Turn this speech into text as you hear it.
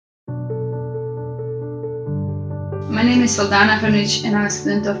My name is Vildana Hrnjic and I'm a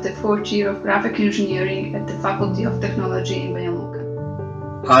student of the fourth year of Graphic Engineering at the Faculty of Technology in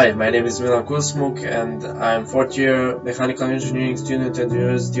Banja. Hi, my name is Milan Kusmuk and I'm fourth year Mechanical Engineering student at the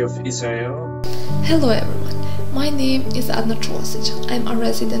University of Sarajevo. Hello everyone, my name is Adna. I'm a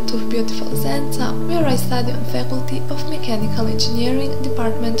resident of beautiful Zenica, where I study on Faculty of Mechanical Engineering,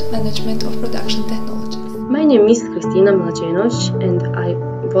 Department Management of Production Technologies. My name is Kristina Mladjenovic and I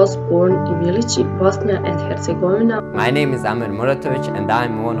was born in Hrnjic, Bosnia and Herzegovina. My name is Amer Muratovic and I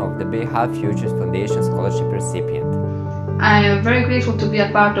am one of the Bosnia Futures Foundation scholarship recipient. I am very grateful to be a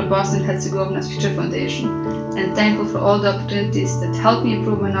part of Bosnia Herzegovina Futures Foundation and thankful for all the opportunities that help me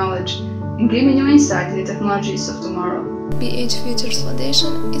improve my knowledge and give me new insight in the technologies of tomorrow. BH Futures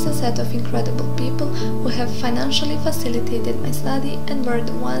Foundation is a set of incredible people who have financially facilitated my study and were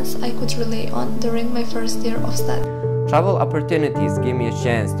the ones I could rely on during my first year of study. Travel opportunities give me a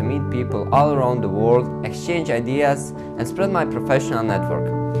chance to meet people all around the world, exchange ideas, and spread my professional network.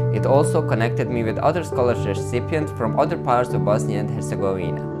 It also connected me with other scholarship recipients from other parts of Bosnia and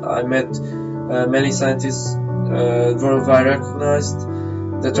Herzegovina. I met many scientists worldwide recognized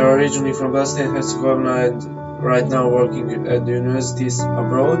that are originally from Bosnia and Herzegovina and right now working at the universities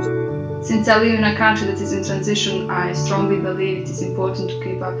abroad. Since I live in a country that is in transition, I strongly believe it is important to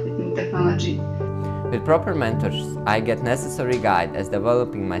keep up with new technology. With proper mentors, I get necessary guide as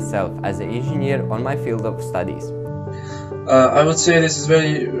developing myself as an engineer on my field of studies. I would say this is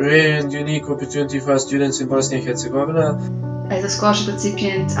very rare and unique opportunity for students in Bosnia and Herzegovina. As a scholarship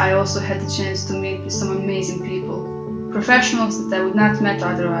recipient, I also had the chance to meet with some amazing people, professionals that I would not met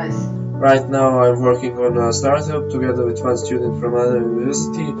otherwise. Right now I'm working on a startup together with one student from another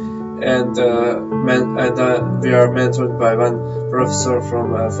university and we are mentored by one professor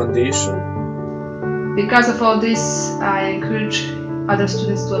from a foundation. Because of all this, I encourage other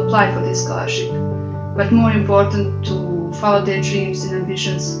students to apply for this scholarship, but more important, to follow their dreams and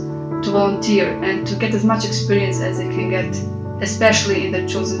ambitions, to volunteer and to get as much experience as they can get, especially in their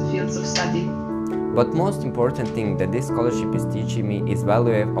chosen fields of study. But most important thing that this scholarship is teaching me is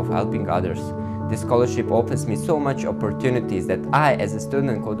value of helping others. This scholarship opens me so much opportunities that I as a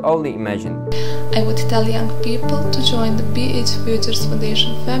student could only imagine. I would tell young people to join the BH Futures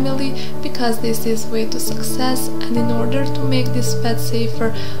Foundation family because this is way to success, and in order to make this path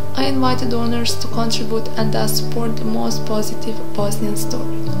safer, I invite donors to contribute and thus support the most positive Bosnian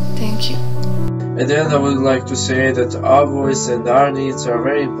story. Thank you. At the end, I would like to say that our voice and our needs are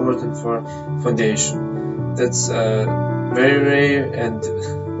very important for Foundation. That's very rare and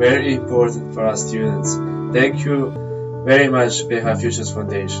very important for our students. Thank you very much, Bosnia Futures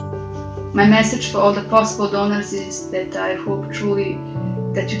Foundation. My message for all the possible donors is that I hope truly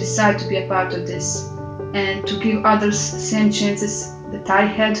that you decide to be a part of this and to give others the same chances that I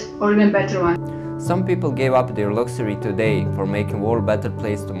had or even better ones. Some people gave up their luxury today for making the world a better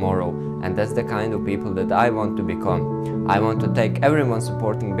place tomorrow, and that's the kind of people that I want to become. I want to thank everyone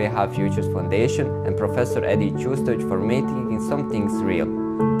supporting Bosnia Futures Foundation and Professor Edhem for making some things real.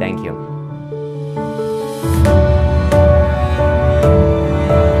 Thank you.